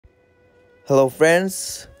Hello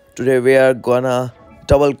friends, today we are gonna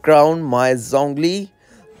double crown my Zhongli,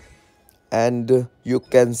 and you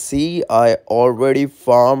can see I already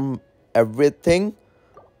farm everything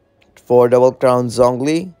for double crown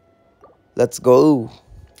Zhongli. Let's go.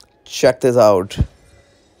 Check this out.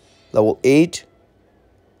 Level 8.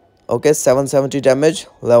 Okay, 770 damage.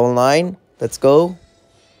 Level 9. Let's go.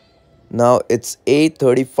 Now it's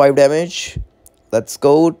 835 damage. Let's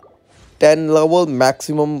go. 10 level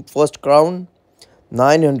maximum first crown.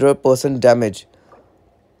 900% damage.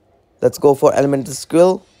 Let's go for elemental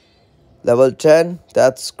skill. Level 10.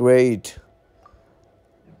 That's great.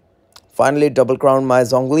 Finally double crown my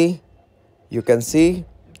Zhongli. You can see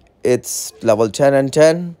it's level 10 and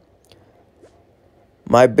 10.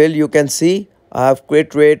 My build, you can see I have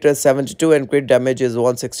crit rate 72 and crit damage is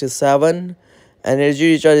 167.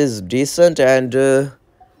 Energy recharge is decent, and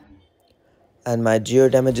my geo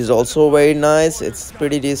damage is also very nice. It's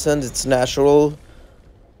pretty decent. It's natural.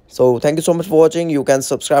 So thank you so much for watching. You can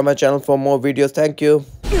subscribe my channel for more videos. Thank you.